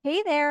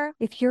Hey there.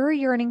 If you're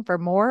yearning for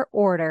more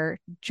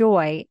order,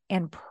 joy,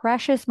 and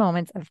precious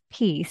moments of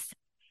peace,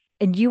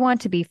 and you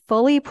want to be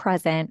fully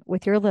present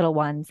with your little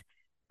ones,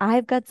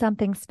 I've got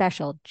something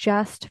special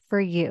just for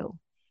you.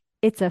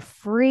 It's a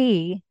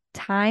free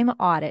time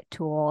audit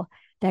tool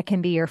that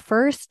can be your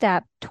first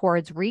step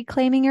towards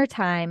reclaiming your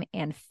time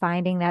and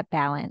finding that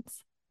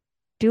balance.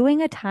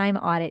 Doing a time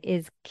audit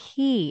is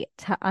key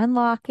to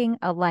unlocking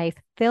a life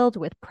filled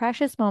with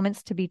precious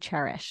moments to be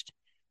cherished.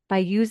 By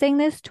using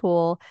this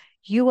tool,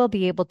 you will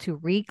be able to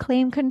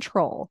reclaim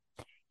control.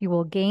 You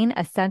will gain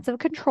a sense of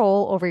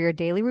control over your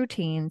daily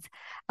routines,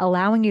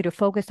 allowing you to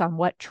focus on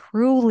what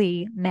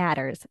truly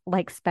matters,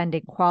 like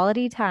spending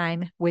quality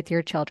time with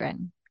your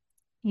children.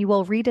 You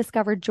will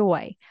rediscover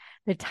joy.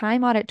 The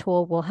time audit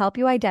tool will help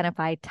you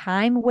identify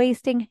time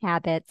wasting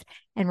habits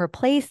and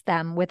replace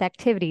them with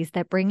activities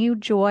that bring you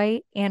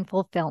joy and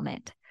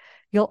fulfillment.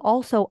 You'll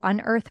also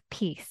unearth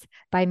peace.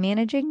 By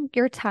managing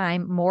your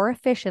time more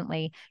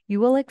efficiently, you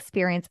will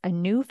experience a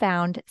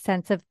newfound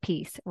sense of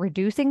peace,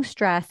 reducing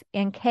stress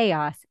and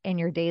chaos in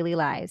your daily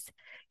lives.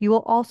 You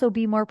will also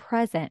be more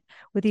present.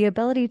 With the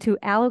ability to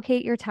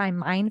allocate your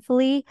time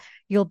mindfully,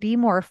 you'll be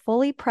more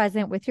fully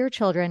present with your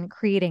children,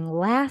 creating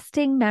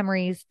lasting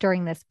memories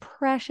during this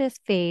precious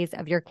phase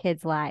of your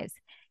kids' lives.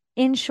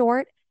 In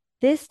short,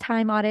 this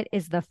time audit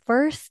is the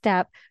first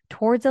step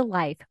towards a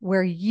life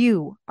where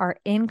you are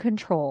in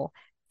control,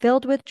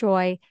 filled with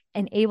joy,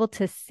 and able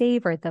to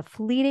savor the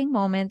fleeting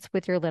moments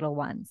with your little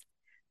ones.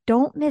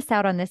 Don't miss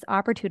out on this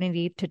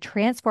opportunity to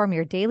transform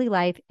your daily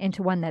life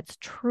into one that's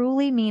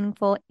truly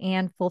meaningful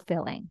and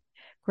fulfilling.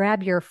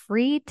 Grab your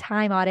free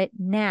time audit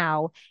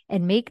now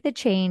and make the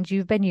change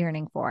you've been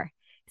yearning for.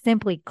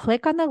 Simply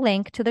click on the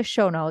link to the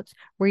show notes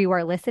where you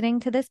are listening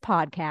to this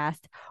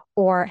podcast,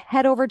 or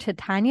head over to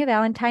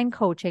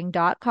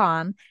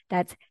TanyaValentineCoaching.com.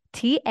 That's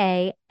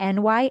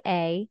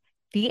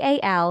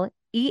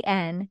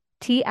TanyaValentine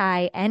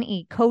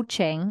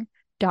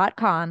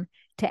coaching.com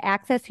to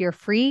access your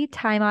free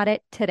time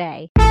audit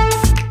today.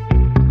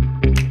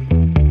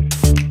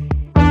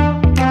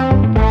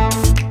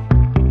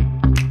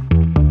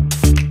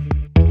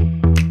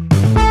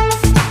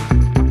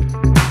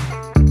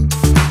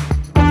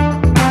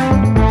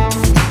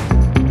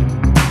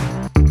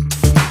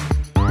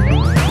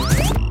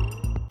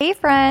 Hey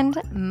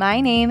friend, my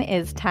name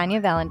is Tanya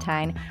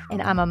Valentine,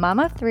 and I'm a mom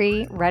of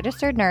three,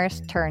 registered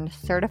nurse turned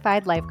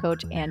certified life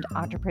coach and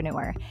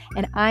entrepreneur.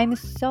 And I'm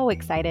so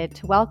excited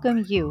to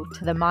welcome you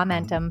to the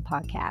Momentum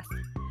Podcast,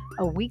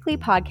 a weekly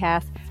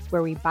podcast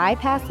where we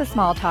bypass the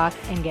small talk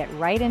and get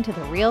right into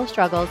the real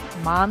struggles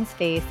moms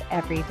face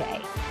every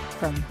day.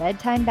 From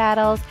bedtime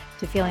battles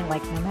to feeling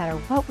like no matter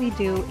what we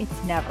do,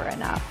 it's never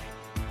enough.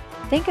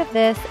 Think of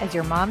this as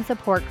your mom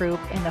support group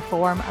in the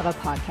form of a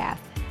podcast.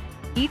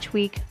 Each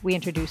week, we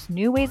introduce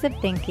new ways of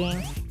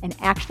thinking and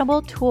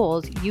actionable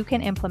tools you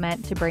can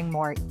implement to bring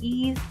more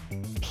ease,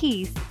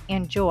 peace,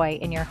 and joy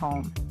in your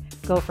home.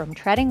 Go from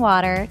treading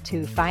water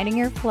to finding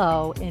your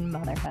flow in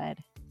motherhood.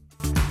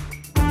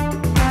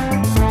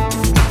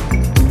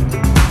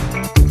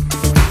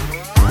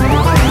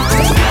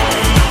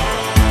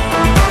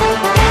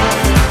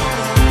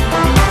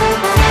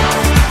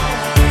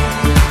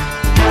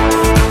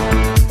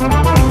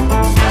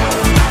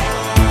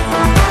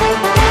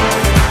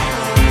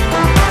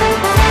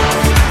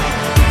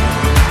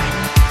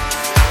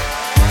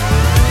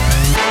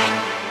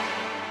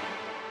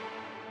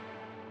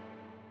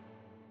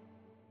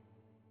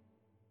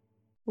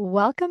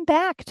 Welcome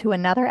back to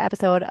another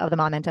episode of the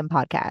Momentum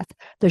Podcast,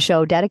 the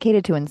show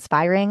dedicated to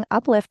inspiring,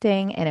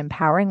 uplifting, and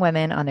empowering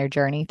women on their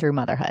journey through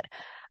motherhood.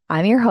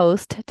 I'm your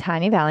host,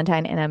 Tanya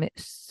Valentine, and I'm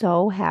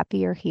so happy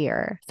you're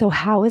here. So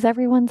how is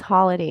everyone's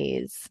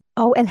holidays?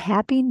 Oh, and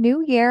Happy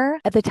New Year.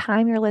 At the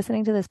time you're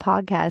listening to this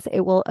podcast,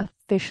 it will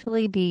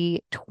officially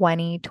be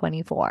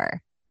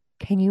 2024.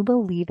 Can you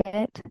believe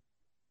it?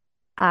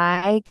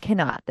 I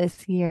cannot.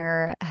 This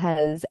year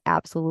has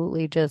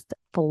absolutely just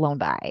flown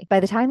by. By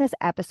the time this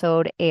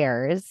episode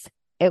airs,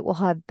 it will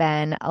have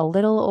been a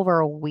little over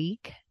a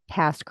week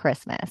past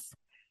Christmas.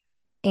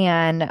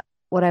 And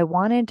what I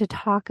wanted to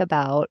talk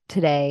about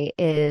today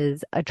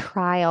is a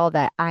trial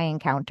that I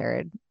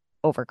encountered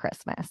over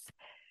Christmas,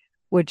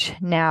 which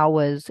now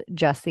was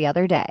just the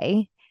other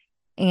day.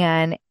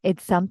 And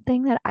it's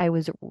something that I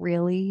was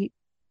really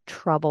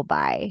troubled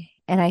by.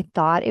 And I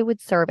thought it would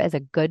serve as a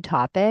good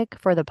topic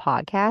for the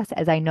podcast,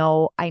 as I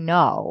know I'm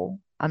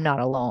not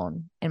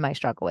alone in my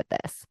struggle with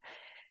this.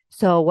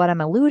 So what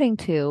I'm alluding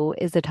to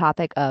is the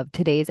topic of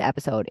today's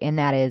episode, and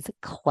that is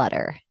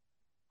clutter.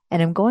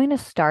 And I'm going to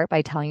start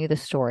by telling you the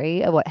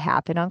story of what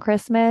happened on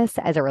Christmas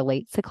as it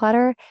relates to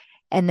clutter.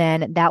 And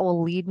then that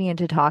will lead me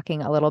into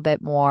talking a little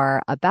bit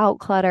more about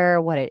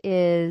clutter, what it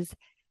is,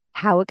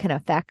 how it can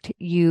affect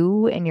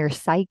you and your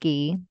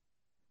psyche,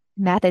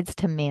 methods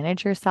to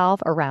manage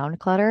yourself around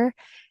clutter,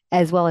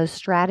 as well as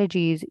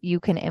strategies you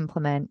can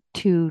implement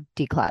to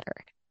declutter.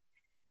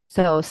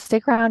 So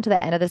stick around to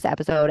the end of this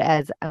episode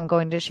as I'm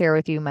going to share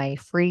with you my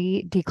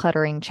free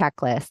decluttering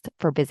checklist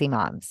for busy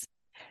moms.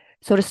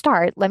 So, to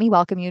start, let me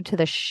welcome you to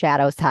the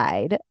shadow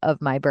side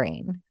of my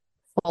brain.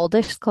 Full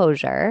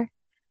disclosure,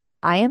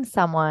 I am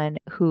someone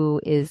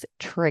who is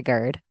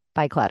triggered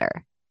by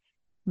clutter.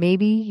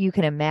 Maybe you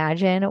can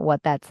imagine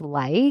what that's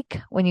like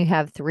when you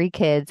have three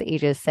kids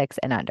ages 6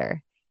 and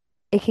under.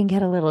 It can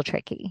get a little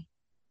tricky.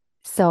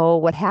 So,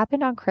 what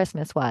happened on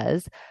Christmas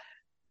was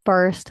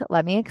first,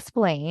 let me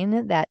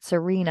explain that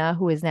Serena,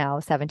 who is now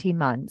 17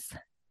 months,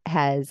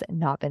 has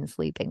not been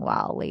sleeping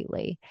well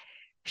lately.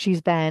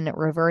 She's been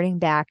reverting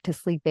back to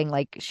sleeping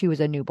like she was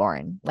a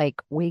newborn,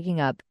 like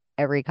waking up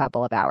every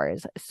couple of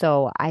hours.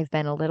 So I've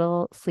been a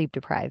little sleep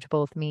deprived.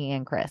 Both me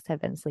and Chris have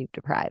been sleep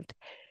deprived.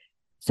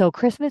 So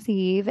Christmas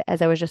Eve,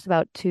 as I was just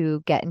about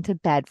to get into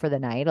bed for the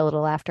night, a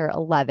little after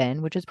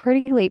 11, which is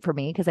pretty late for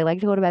me because I like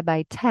to go to bed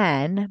by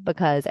 10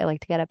 because I like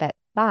to get up at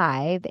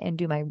 5 and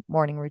do my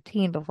morning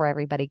routine before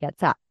everybody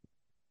gets up.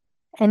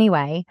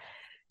 Anyway,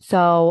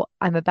 so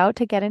I'm about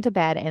to get into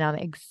bed and I'm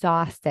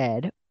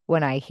exhausted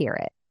when I hear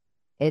it.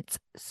 It's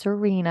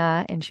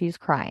Serena and she's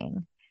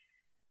crying.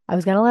 I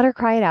was going to let her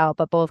cry it out,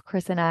 but both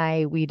Chris and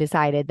I, we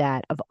decided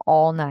that of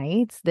all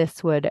nights,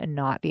 this would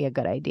not be a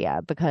good idea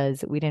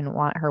because we didn't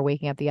want her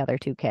waking up the other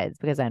two kids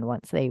because then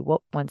once they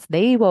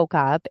woke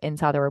up and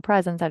saw there were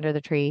presents under the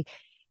tree,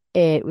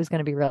 it was going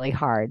to be really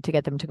hard to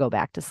get them to go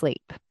back to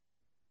sleep.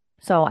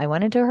 So I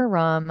went into her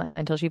room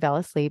until she fell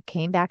asleep,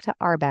 came back to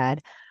our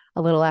bed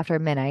a little after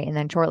midnight, and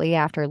then shortly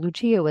after,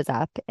 Lucia was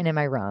up and in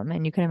my room.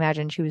 And you can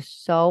imagine she was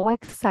so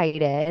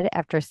excited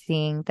after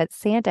seeing that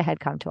Santa had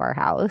come to our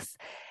house.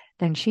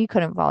 Then she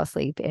couldn't fall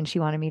asleep and she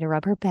wanted me to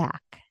rub her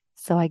back.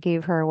 So I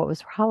gave her what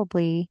was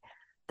probably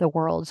the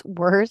world's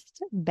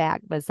worst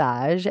back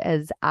massage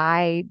as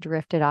I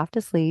drifted off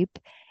to sleep.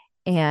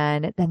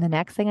 And then the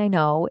next thing I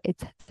know,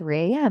 it's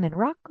 3 a.m. and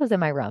Rocco's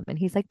in my room and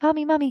he's like,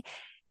 Mommy, Mommy,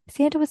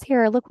 Santa was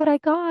here. Look what I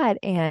got.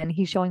 And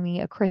he's showing me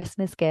a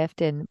Christmas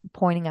gift and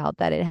pointing out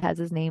that it has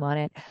his name on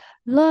it.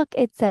 Look,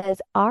 it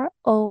says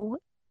ROCCO.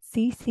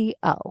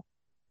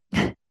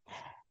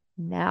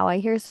 Now I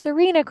hear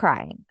Serena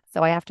crying.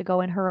 So I have to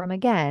go in her room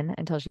again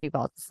until she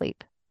falls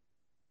asleep.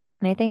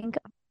 And I think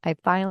I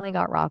finally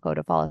got Rocco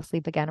to fall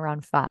asleep again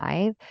around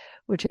 5,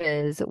 which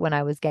is when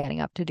I was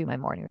getting up to do my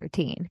morning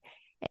routine.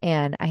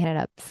 And I ended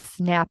up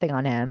snapping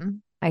on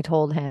him. I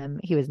told him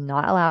he was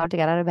not allowed to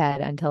get out of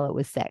bed until it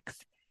was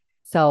 6.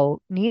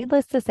 So,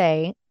 needless to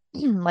say,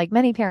 like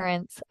many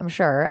parents, I'm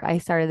sure, I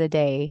started the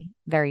day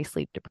very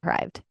sleep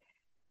deprived.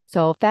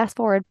 So, fast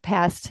forward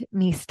past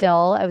me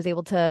still, I was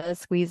able to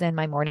squeeze in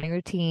my morning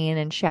routine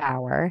and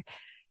shower.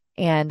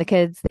 And the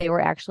kids, they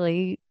were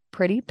actually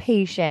pretty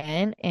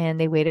patient and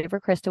they waited for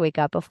Chris to wake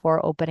up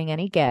before opening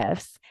any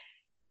gifts.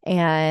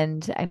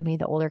 And I made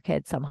the older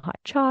kids some hot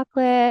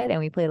chocolate and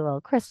we played a little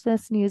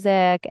Christmas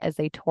music as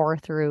they tore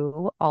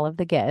through all of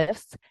the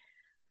gifts.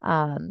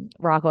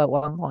 Rocco at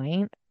one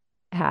point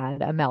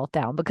had a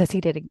meltdown because he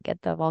didn't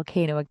get the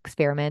volcano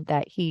experiment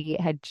that he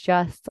had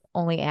just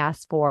only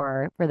asked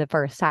for the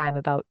first time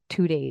about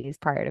 2 days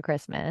prior to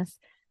Christmas.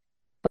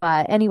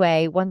 But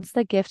anyway, once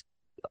the gift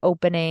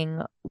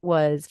opening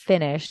was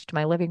finished,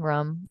 my living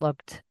room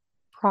looked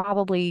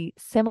probably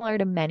similar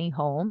to many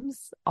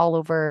homes all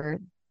over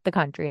the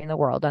country and the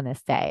world on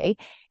this day.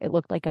 It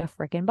looked like a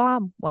freaking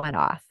bomb went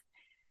off.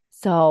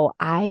 So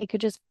I could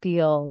just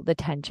feel the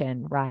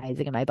tension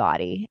rising in my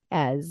body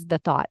as the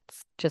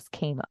thoughts just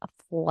came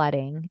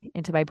flooding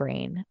into my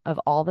brain of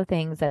all the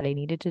things that I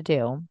needed to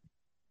do.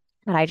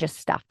 And I just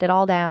stuffed it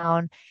all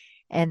down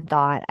and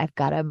thought, I've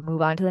got to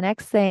move on to the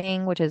next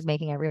thing, which is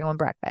making everyone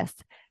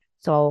breakfast.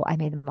 So I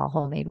made them all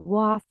homemade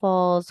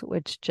waffles,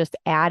 which just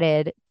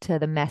added to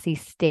the messy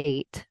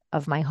state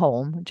of my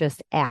home,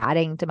 just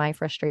adding to my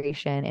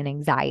frustration and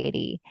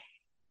anxiety.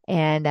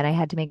 And then I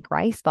had to make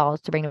rice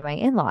balls to bring to my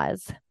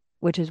in-laws,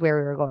 which is where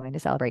we were going to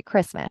celebrate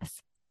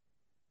Christmas.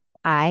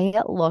 I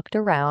looked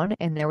around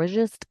and there was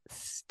just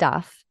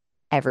stuff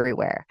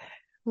everywhere.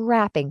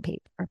 Wrapping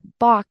paper,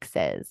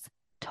 boxes,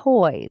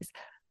 toys,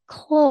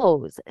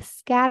 clothes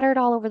scattered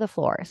all over the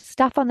floor,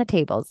 stuff on the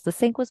tables. The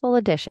sink was full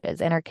of dishes,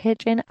 and our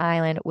kitchen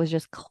island was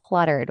just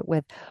cluttered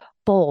with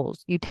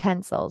bowls,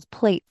 utensils,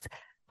 plates,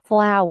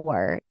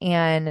 flour,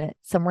 and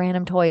some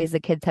random toys the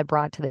kids had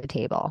brought to the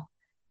table.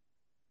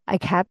 I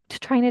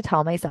kept trying to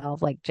tell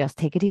myself, like, just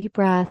take a deep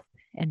breath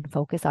and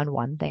focus on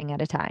one thing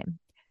at a time.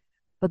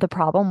 But the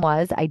problem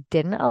was I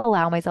didn't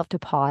allow myself to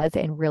pause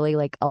and really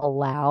like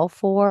allow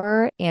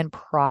for and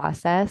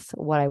process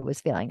what I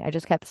was feeling. I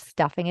just kept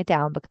stuffing it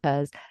down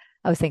because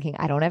I was thinking,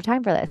 I don't have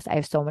time for this. I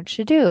have so much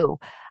to do.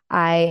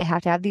 I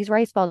have to have these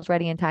rice balls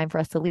ready in time for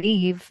us to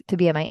leave to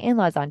be at my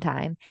in-laws on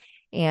time.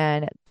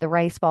 And the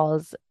rice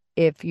balls,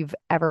 if you've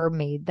ever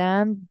made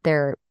them,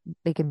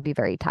 they can be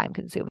very time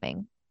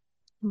consuming.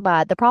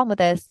 But the problem with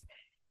this,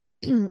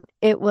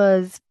 it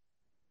was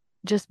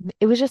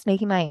it was just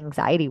making my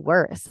anxiety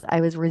worse.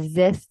 I was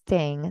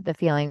resisting the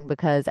feeling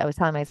because I was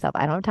telling myself,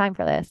 I don't have time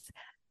for this.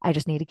 I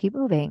just need to keep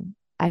moving.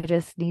 I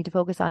just need to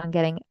focus on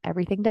getting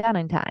everything done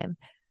in time.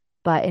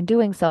 But in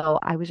doing so,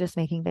 I was just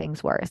making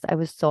things worse. I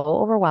was so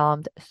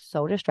overwhelmed,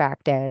 so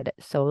distracted,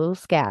 so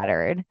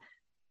scattered.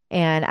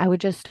 And I would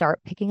just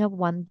start picking up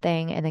one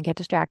thing and then get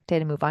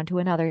distracted and move on to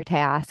another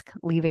task,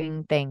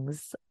 leaving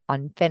things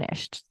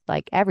unfinished,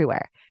 like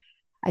everywhere.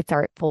 I'd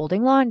start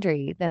folding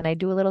laundry, then I'd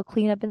do a little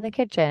cleanup in the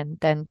kitchen,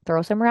 then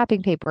throw some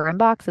wrapping paper and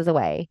boxes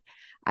away.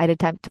 I'd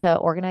attempt to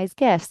organize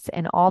gifts,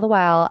 and all the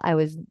while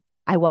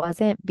I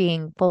wasn't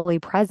being fully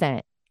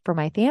present for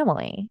my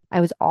family.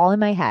 I was all in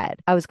my head.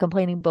 I was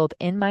complaining both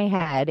in my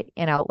head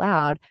and out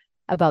loud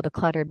about the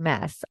cluttered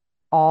mess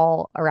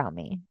all around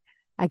me.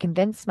 I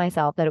convinced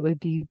myself that it would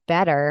be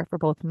better for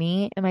both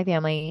me and my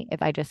family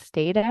if I just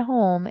stayed at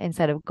home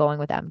instead of going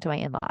with them to my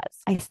in-laws.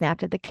 I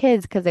snapped at the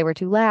kids because they were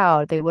too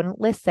loud, they wouldn't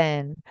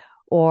listen,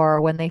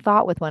 or when they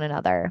fought with one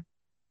another.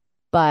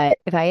 But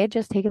if I had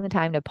just taken the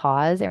time to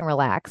pause and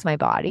relax my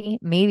body,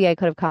 maybe I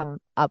could have come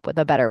up with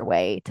a better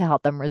way to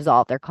help them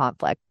resolve their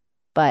conflict,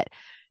 but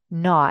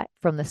not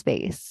from the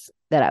space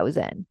that I was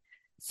in.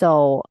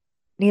 So,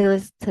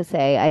 needless to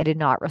say, I did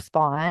not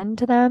respond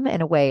to them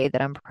in a way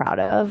that I'm proud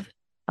of.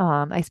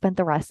 I spent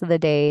the rest of the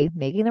day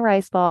making the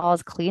rice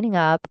balls, cleaning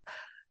up,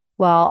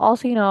 while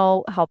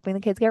also, helping the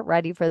kids get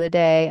ready for the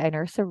day. I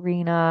nursed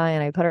Serena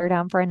and I put her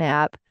down for a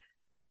nap.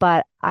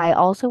 But I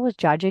also was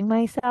judging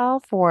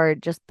myself for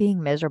just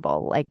being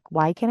miserable. Like,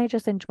 why can't I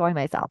just enjoy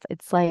myself?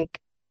 It's like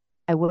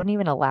I wouldn't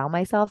even allow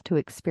myself to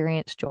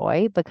experience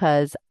joy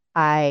because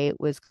I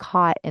was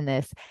caught in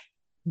this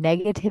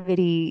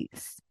negativity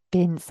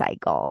spin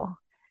cycle.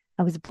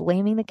 I was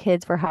blaming the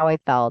kids for how I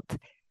felt.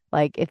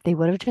 Like, if they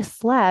would have just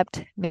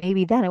slept,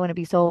 maybe then I wouldn't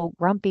be so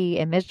grumpy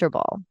and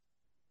miserable.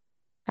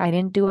 I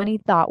didn't do any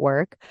thought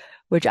work,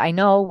 which I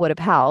know would have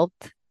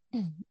helped.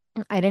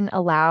 I didn't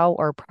allow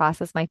or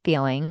process my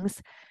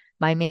feelings.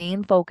 My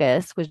main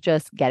focus was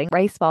just getting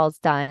rice balls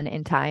done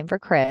in time for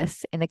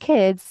Chris and the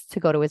kids to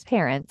go to his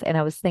parents. And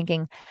I was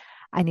thinking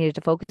I needed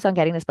to focus on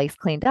getting this place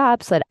cleaned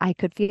up so that I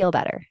could feel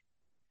better.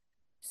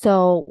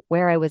 So,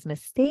 where I was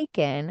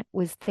mistaken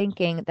was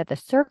thinking that the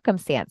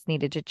circumstance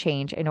needed to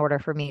change in order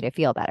for me to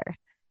feel better.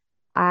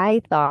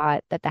 I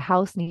thought that the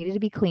house needed to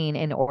be clean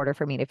in order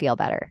for me to feel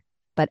better.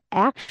 But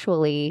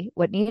actually,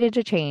 what needed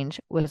to change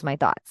was my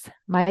thoughts.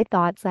 My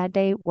thoughts that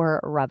day were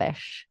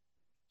rubbish.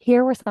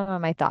 Here were some of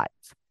my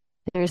thoughts.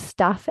 There's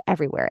stuff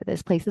everywhere.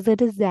 This place is a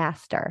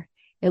disaster.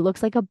 It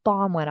looks like a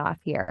bomb went off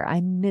here.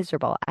 I'm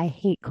miserable. I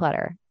hate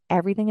clutter.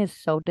 Everything is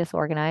so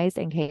disorganized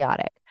and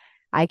chaotic.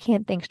 I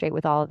can't think straight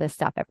with all of this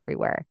stuff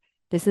everywhere.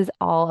 This is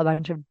all a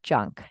bunch of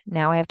junk.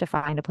 Now I have to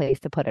find a place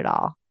to put it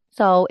all.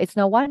 So it's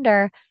no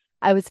wonder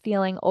I was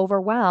feeling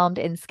overwhelmed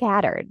and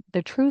scattered.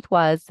 The truth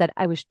was that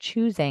I was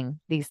choosing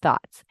these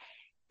thoughts.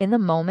 In the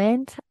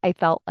moment, I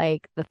felt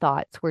like the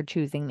thoughts were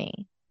choosing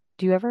me.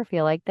 Do you ever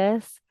feel like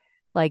this?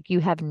 Like you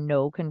have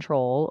no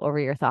control over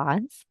your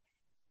thoughts?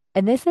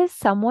 And this is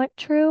somewhat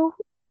true.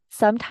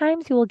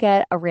 Sometimes you will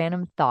get a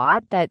random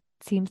thought that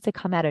seems to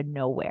come out of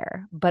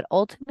nowhere, but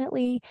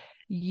ultimately,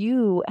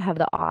 you have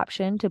the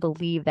option to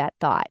believe that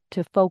thought,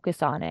 to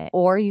focus on it,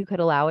 or you could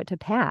allow it to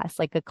pass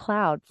like a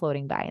cloud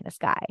floating by in the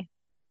sky.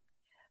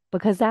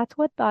 Because that's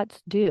what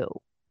thoughts do,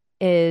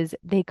 is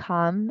they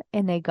come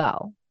and they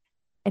go,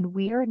 and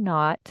we are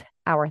not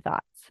our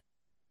thoughts.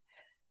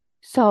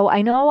 So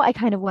I know I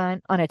kind of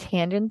went on a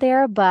tangent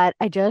there, but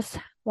I just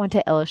want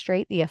to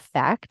illustrate the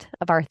effect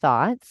of our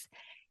thoughts.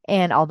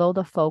 And although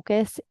the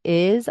focus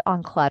is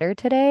on clutter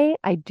today,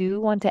 I do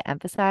want to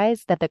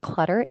emphasize that the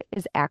clutter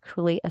is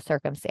actually a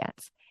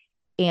circumstance.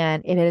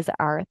 And it is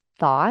our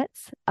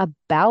thoughts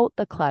about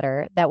the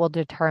clutter that will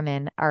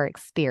determine our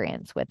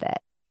experience with it.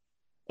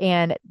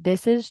 And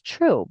this is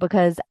true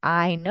because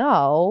I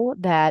know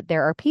that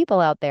there are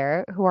people out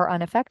there who are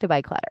unaffected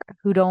by clutter,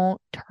 who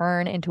don't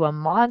turn into a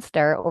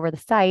monster over the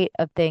sight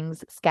of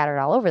things scattered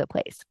all over the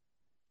place.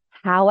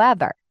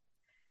 However,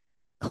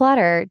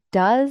 clutter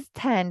does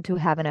tend to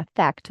have an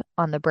effect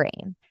on the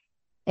brain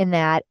in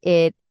that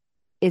it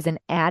is an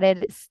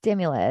added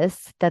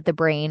stimulus that the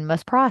brain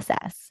must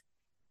process.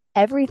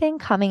 Everything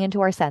coming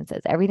into our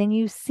senses, everything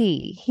you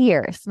see,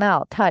 hear,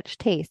 smell, touch,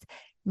 taste,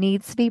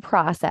 needs to be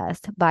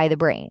processed by the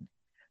brain.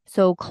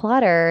 So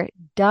clutter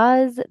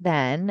does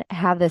then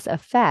have this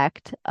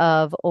effect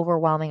of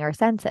overwhelming our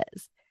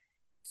senses.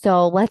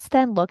 So let's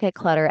then look at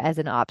clutter as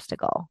an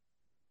obstacle.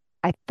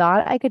 I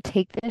thought I could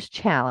take this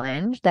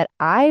challenge that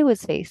I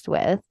was faced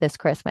with this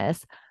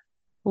Christmas,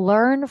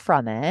 learn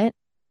from it,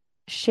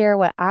 share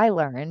what I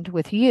learned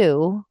with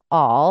you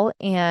all,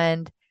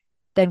 and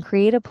then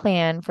create a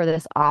plan for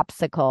this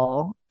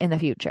obstacle in the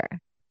future.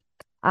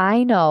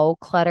 I know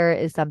clutter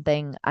is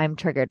something I'm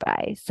triggered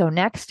by. So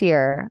next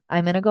year,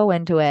 I'm going to go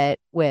into it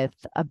with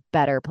a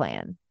better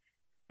plan.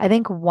 I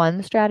think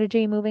one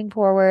strategy moving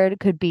forward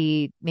could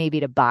be maybe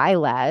to buy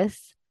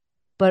less,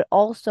 but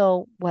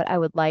also what I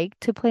would like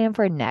to plan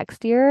for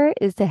next year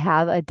is to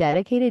have a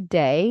dedicated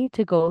day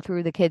to go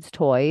through the kids'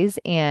 toys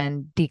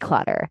and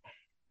declutter.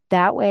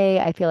 That way,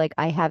 I feel like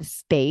I have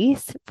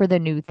space for the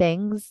new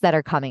things that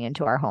are coming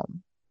into our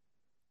home.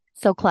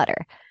 So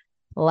clutter,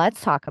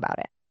 let's talk about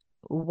it.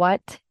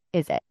 What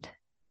is it?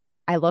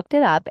 I looked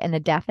it up, and the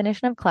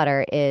definition of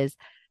clutter is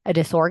a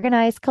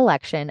disorganized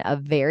collection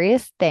of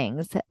various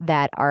things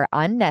that are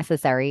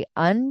unnecessary,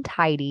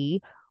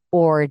 untidy,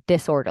 or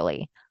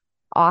disorderly,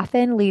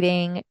 often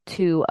leading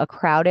to a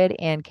crowded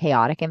and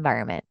chaotic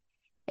environment.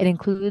 It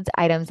includes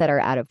items that are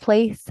out of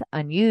place,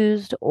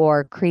 unused,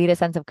 or create a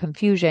sense of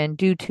confusion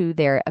due to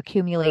their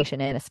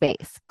accumulation in a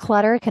space.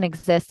 Clutter can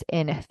exist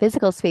in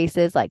physical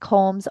spaces like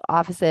homes,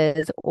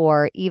 offices,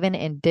 or even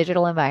in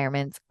digital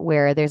environments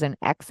where there's an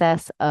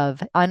excess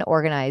of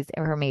unorganized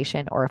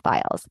information or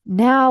files.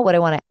 Now, what I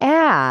want to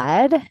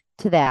add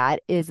to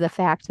that is the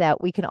fact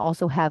that we can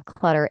also have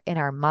clutter in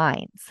our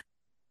minds.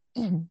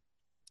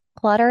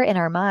 Clutter in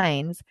our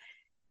minds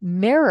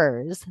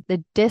mirrors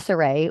the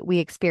disarray we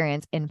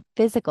experience in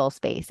physical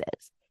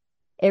spaces.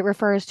 It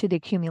refers to the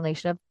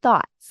accumulation of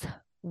thoughts,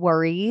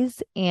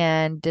 worries,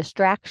 and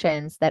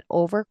distractions that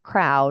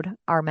overcrowd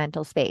our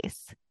mental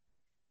space.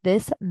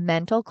 This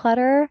mental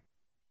clutter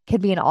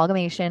can be an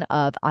amalgamation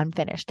of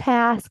unfinished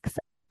tasks,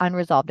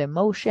 unresolved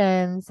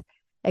emotions,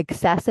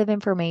 excessive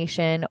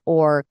information,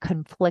 or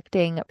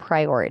conflicting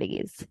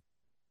priorities.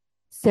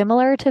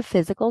 Similar to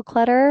physical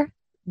clutter,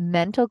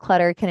 mental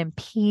clutter can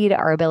impede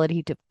our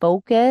ability to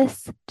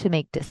focus, to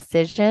make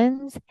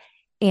decisions,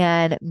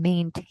 and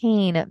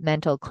maintain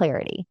mental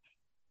clarity.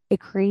 It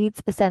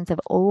creates a sense of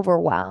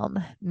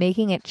overwhelm,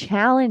 making it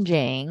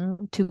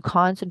challenging to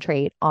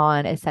concentrate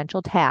on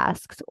essential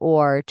tasks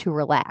or to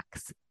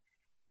relax.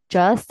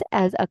 Just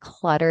as a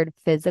cluttered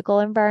physical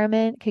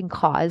environment can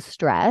cause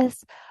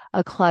stress,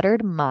 a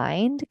cluttered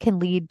mind can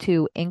lead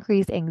to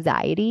increased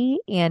anxiety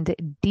and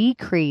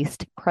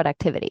decreased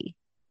productivity.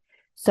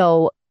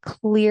 So,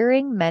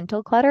 clearing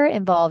mental clutter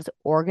involves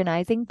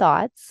organizing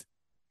thoughts,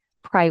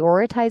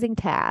 prioritizing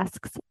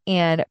tasks,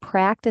 and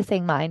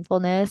practicing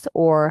mindfulness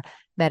or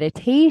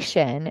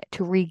meditation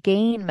to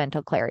regain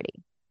mental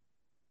clarity.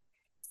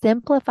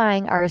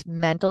 Simplifying our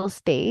mental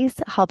space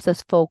helps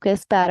us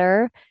focus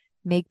better,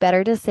 make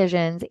better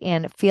decisions,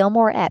 and feel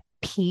more at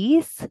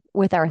peace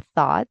with our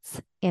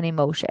thoughts and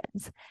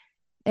emotions.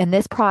 And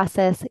this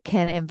process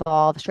can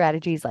involve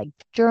strategies like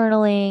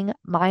journaling,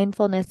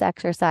 mindfulness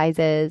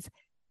exercises,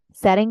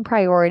 setting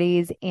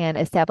priorities, and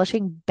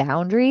establishing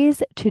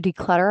boundaries to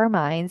declutter our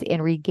minds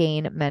and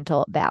regain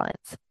mental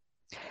balance.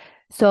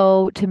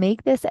 So, to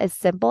make this as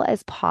simple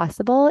as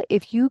possible,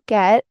 if you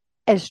get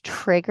as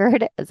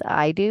triggered as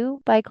I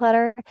do by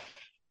clutter,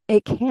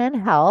 it can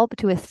help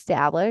to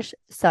establish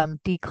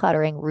some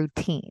decluttering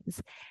routines.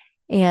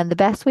 And the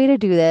best way to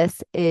do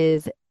this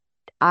is,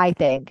 I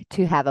think,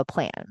 to have a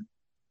plan.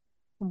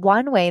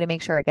 One way to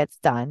make sure it gets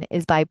done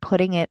is by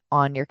putting it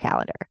on your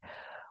calendar.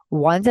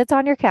 Once it's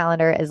on your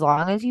calendar, as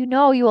long as you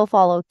know you will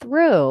follow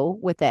through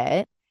with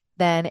it,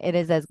 then it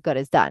is as good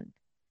as done.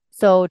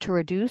 So, to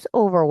reduce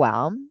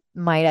overwhelm,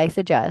 might I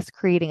suggest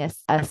creating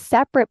a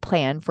separate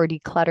plan for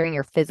decluttering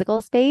your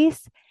physical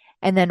space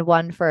and then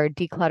one for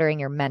decluttering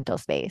your mental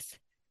space.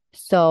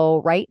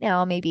 So, right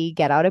now, maybe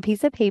get out a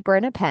piece of paper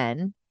and a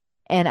pen,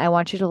 and I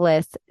want you to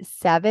list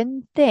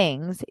 7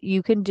 things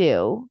you can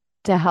do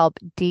to help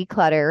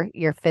declutter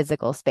your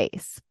physical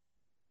space.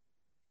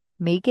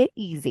 Make it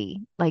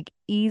easy, like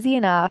easy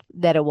enough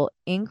that it will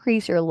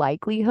increase your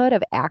likelihood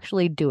of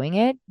actually doing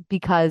it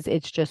because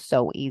it's just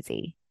so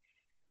easy.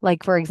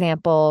 Like, for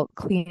example,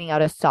 cleaning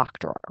out a sock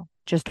drawer,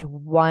 just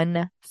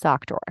one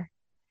sock drawer.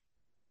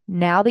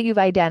 Now that you've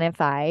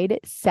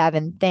identified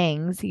 7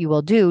 things you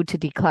will do to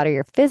declutter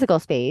your physical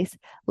space,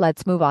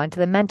 let's move on to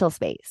the mental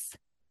space.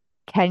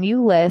 Can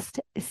you list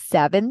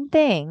 7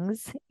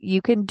 things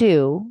you can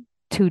do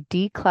to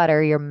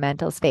declutter your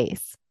mental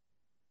space?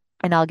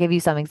 And I'll give you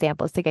some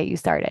examples to get you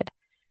started.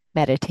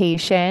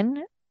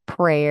 Meditation,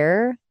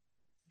 prayer,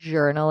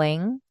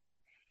 journaling.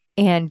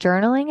 And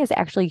journaling is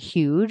actually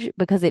huge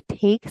because it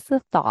takes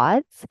the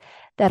thoughts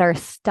that are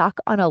stuck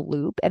on a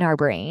loop in our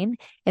brain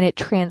and it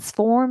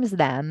transforms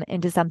them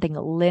into something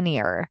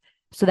linear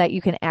so that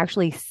you can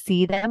actually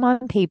see them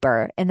on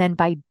paper. And then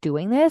by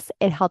doing this,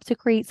 it helps to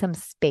create some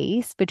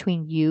space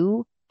between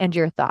you and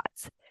your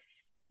thoughts.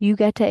 You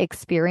get to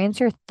experience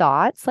your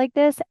thoughts like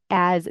this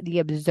as the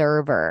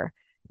observer,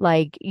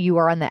 like you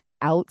are on the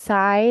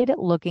outside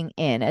looking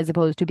in as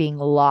opposed to being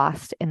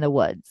lost in the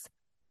woods.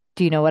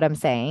 Do you know what I'm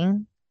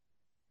saying?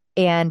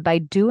 And by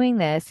doing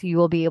this, you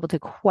will be able to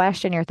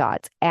question your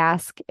thoughts,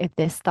 ask if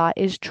this thought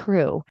is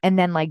true. And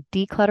then, like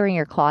decluttering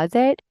your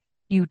closet,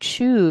 you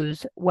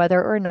choose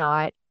whether or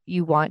not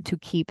you want to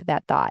keep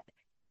that thought.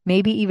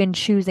 Maybe even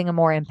choosing a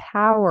more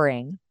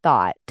empowering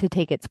thought to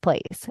take its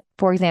place.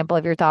 For example,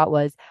 if your thought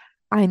was,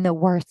 I'm the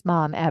worst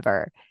mom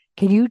ever,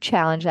 can you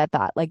challenge that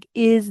thought? Like,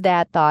 is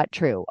that thought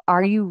true?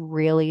 Are you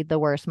really the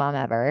worst mom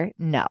ever?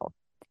 No.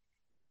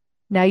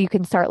 Now you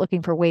can start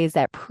looking for ways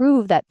that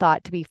prove that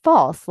thought to be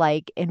false.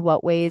 Like, in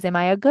what ways am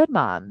I a good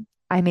mom?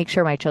 I make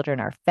sure my children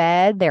are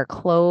fed, they're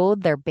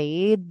clothed, they're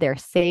bathed, they're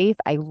safe.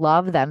 I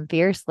love them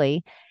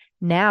fiercely.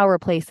 Now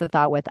replace the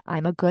thought with,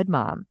 I'm a good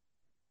mom.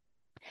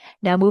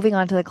 Now moving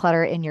on to the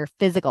clutter in your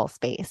physical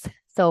space.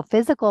 So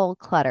physical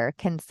clutter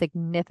can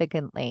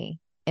significantly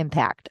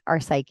impact our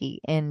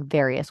psyche in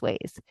various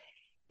ways.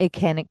 It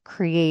can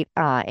create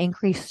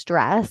increased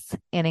stress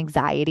and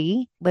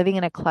anxiety. Living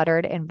in a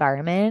cluttered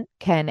environment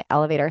can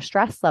elevate our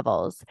stress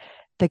levels.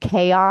 The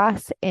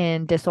chaos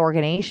and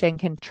disorganization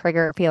can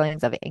trigger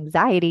feelings of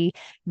anxiety,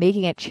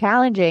 making it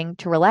challenging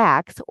to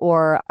relax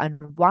or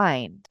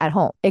unwind at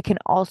home. It can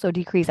also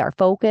decrease our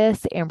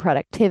focus and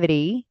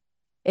productivity.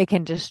 It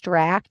can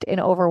distract and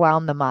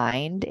overwhelm the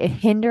mind,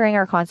 hindering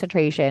our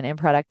concentration and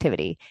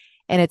productivity.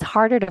 And it's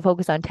harder to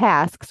focus on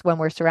tasks when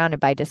we're surrounded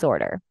by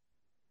disorder.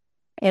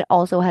 It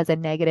also has a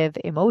negative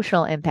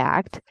emotional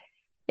impact.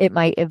 It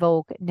might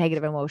evoke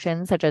negative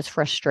emotions such as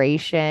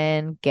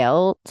frustration,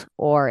 guilt,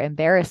 or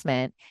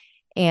embarrassment.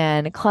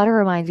 And clutter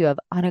reminds you of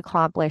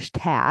unaccomplished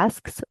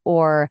tasks,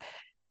 or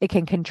it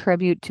can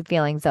contribute to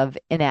feelings of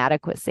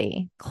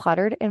inadequacy.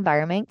 Cluttered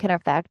environment can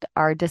affect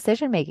our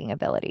decision-making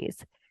abilities.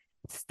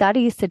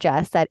 Studies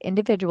suggest that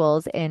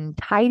individuals in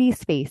tidy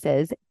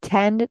spaces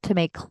tend to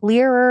make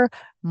clearer,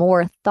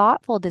 more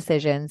thoughtful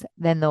decisions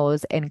than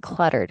those in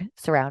cluttered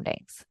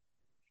surroundings.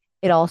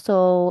 It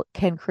also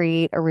can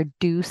create a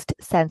reduced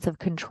sense of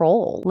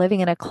control. Living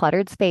in a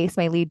cluttered space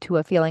may lead to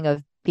a feeling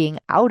of being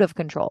out of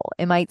control.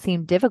 It might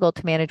seem difficult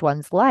to manage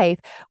one's life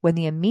when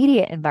the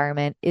immediate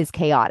environment is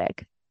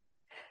chaotic.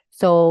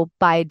 So,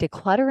 by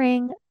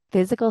decluttering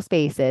physical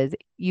spaces,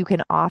 you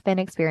can often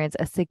experience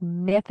a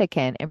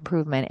significant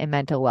improvement in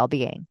mental well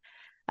being.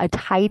 A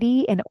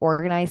tidy and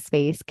organized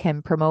space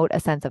can promote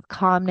a sense of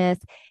calmness,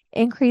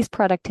 increase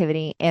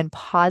productivity, and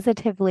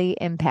positively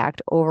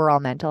impact overall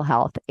mental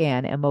health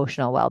and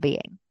emotional well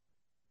being.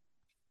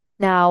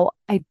 Now,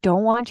 I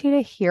don't want you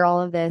to hear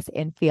all of this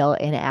and feel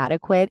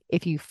inadequate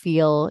if you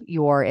feel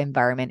your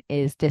environment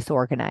is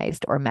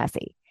disorganized or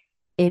messy.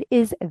 It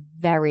is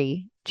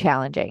very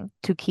challenging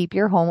to keep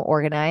your home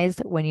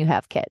organized when you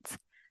have kids.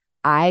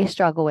 I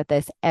struggle with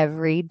this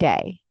every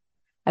day.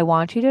 I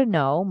want you to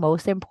know,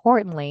 most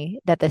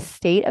importantly, that the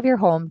state of your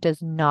home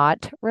does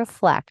not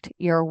reflect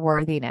your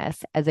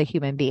worthiness as a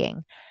human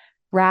being.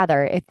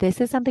 Rather, if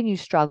this is something you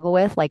struggle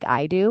with, like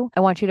I do, I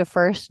want you to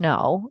first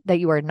know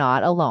that you are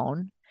not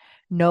alone.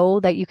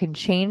 Know that you can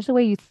change the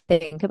way you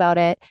think about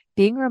it.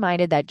 Being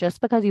reminded that just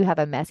because you have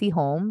a messy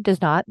home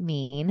does not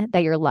mean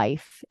that your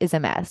life is a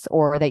mess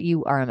or that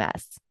you are a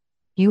mess.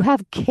 You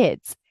have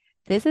kids.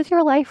 This is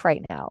your life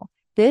right now.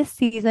 This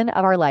season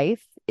of our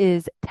life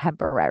is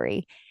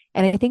temporary.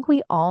 And I think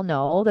we all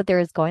know that there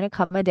is going to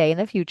come a day in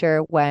the future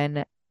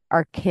when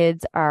our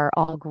kids are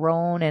all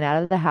grown and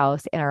out of the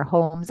house and our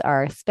homes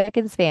are spick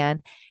and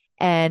span.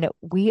 And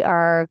we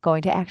are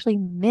going to actually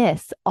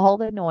miss all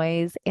the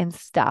noise and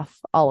stuff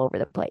all over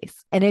the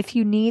place. And if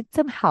you need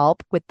some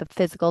help with the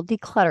physical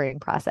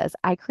decluttering process,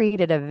 I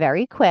created a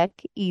very quick,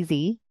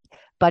 easy,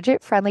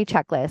 budget-friendly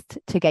checklist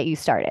to get you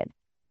started.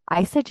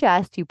 I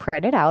suggest you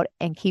print it out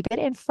and keep it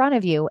in front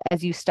of you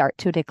as you start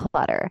to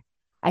declutter.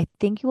 I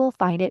think you will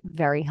find it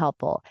very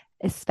helpful,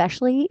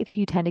 especially if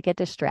you tend to get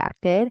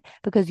distracted,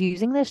 because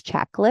using this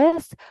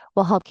checklist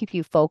will help keep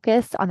you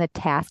focused on the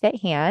task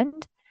at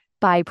hand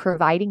by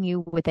providing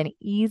you with an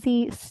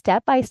easy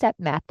step-by-step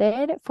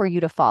method for you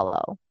to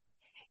follow.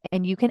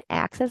 And you can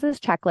access this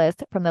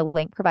checklist from the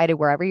link provided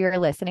wherever you're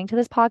listening to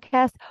this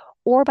podcast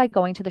or by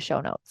going to the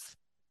show notes.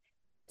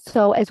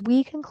 So, as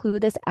we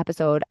conclude this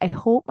episode, I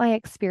hope my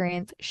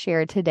experience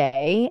shared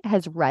today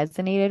has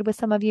resonated with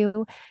some of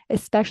you,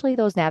 especially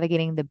those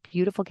navigating the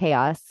beautiful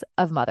chaos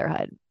of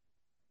motherhood.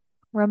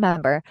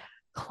 Remember,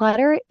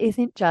 clutter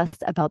isn't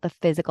just about the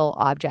physical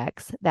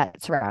objects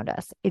that surround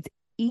us, it's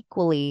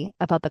equally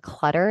about the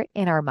clutter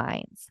in our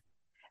minds.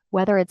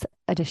 Whether it's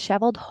a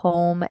disheveled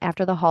home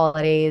after the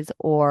holidays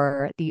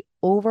or the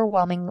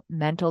overwhelming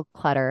mental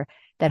clutter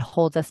that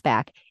holds us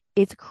back,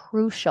 it's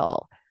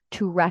crucial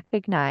to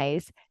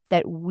recognize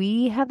that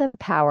we have the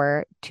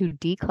power to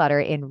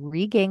declutter and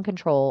regain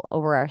control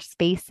over our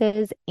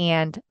spaces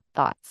and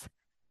thoughts.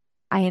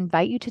 I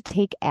invite you to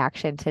take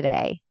action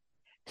today.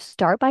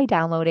 Start by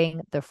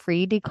downloading the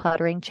free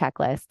decluttering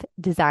checklist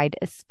designed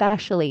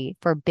especially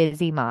for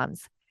busy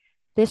moms.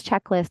 This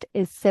checklist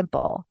is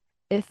simple,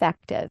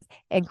 effective,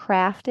 and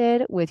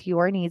crafted with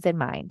your needs in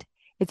mind.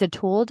 It's a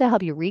tool to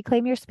help you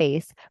reclaim your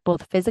space,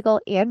 both physical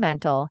and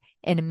mental,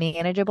 in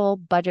manageable,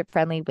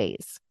 budget-friendly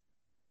ways.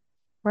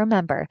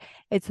 Remember,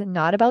 it's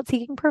not about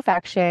seeking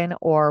perfection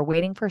or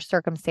waiting for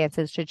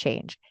circumstances to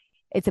change.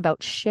 It's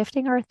about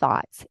shifting our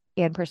thoughts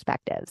and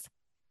perspectives.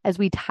 As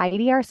we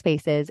tidy our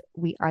spaces,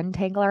 we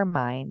untangle our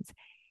minds,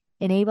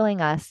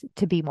 enabling us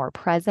to be more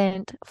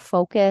present,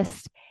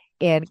 focused,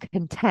 and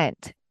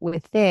content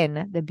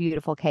within the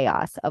beautiful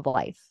chaos of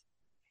life.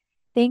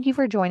 Thank you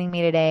for joining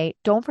me today.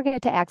 Don't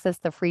forget to access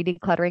the free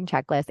decluttering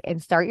checklist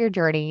and start your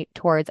journey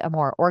towards a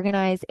more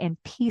organized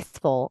and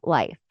peaceful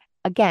life.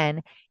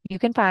 Again, you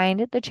can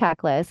find the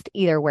checklist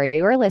either where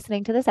you are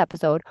listening to this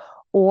episode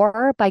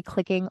or by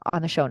clicking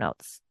on the show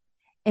notes.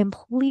 And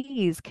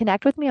please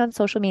connect with me on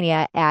social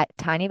media at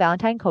Tiny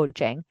Valentine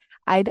Coaching.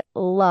 I'd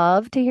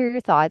love to hear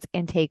your thoughts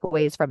and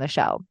takeaways from the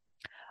show.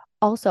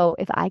 Also,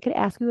 if I could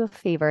ask you a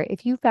favor,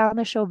 if you found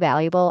the show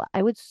valuable,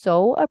 I would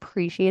so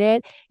appreciate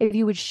it if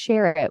you would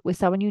share it with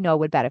someone you know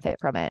would benefit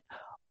from it.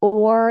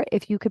 or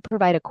if you could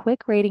provide a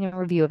quick rating and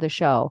review of the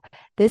show.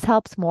 This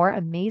helps more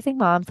amazing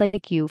moms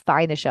like you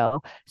find the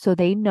show so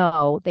they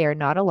know they are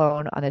not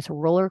alone on this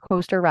roller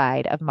coaster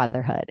ride of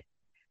motherhood.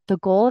 The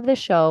goal of this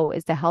show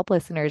is to help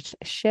listeners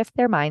shift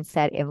their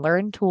mindset and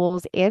learn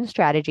tools and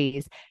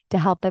strategies to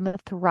help them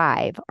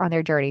thrive on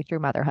their journey through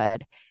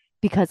motherhood.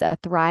 Because a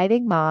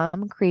thriving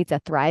mom creates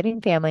a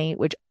thriving family,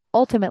 which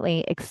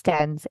ultimately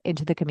extends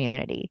into the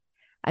community.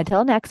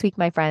 Until next week,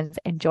 my friends,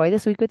 enjoy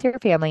this week with your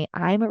family.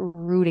 I'm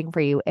rooting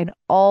for you and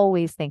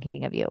always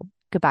thinking of you.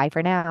 Goodbye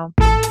for now.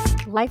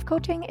 Life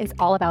coaching is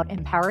all about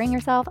empowering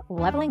yourself,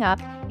 leveling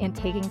up, and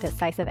taking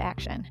decisive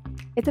action.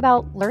 It's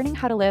about learning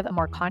how to live a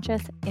more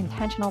conscious,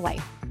 intentional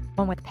life,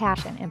 one with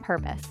passion and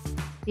purpose.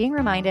 Being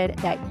reminded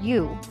that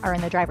you are in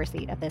the driver's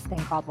seat of this thing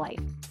called life.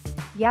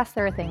 Yes,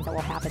 there are things that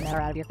will happen that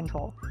are out of your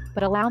control,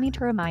 but allow me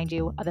to remind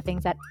you of the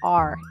things that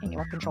are in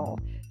your control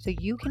so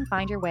you can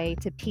find your way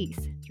to peace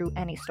through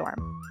any storm.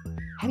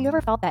 Have you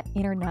ever felt that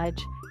inner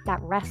nudge,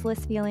 that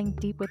restless feeling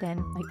deep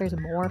within, like there's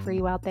more for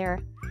you out there?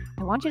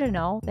 I want you to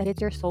know that it's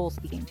your soul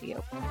speaking to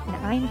you, and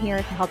I'm here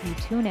to help you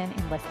tune in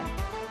and listen.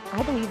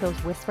 I believe those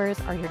whispers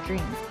are your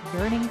dreams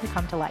yearning to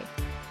come to life.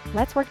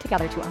 Let's work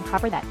together to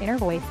uncover that inner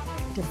voice,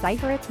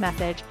 decipher its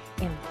message,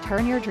 and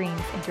turn your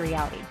dreams into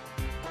reality.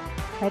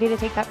 Ready to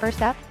take that first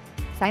step?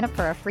 Sign up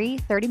for a free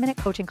 30-minute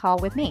coaching call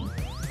with me.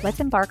 Let's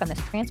embark on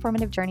this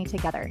transformative journey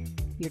together.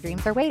 Your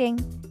dreams are waiting,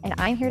 and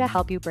I'm here to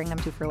help you bring them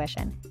to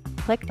fruition.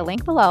 Click the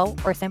link below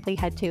or simply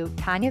head to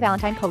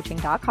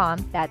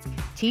TanyaValentineCoaching.com. That's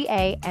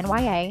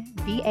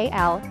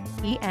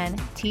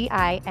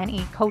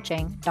TanyaValentine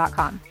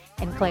coaching.com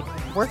and click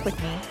Work with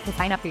Me to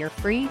sign up for your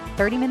free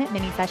 30-minute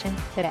mini session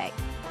today.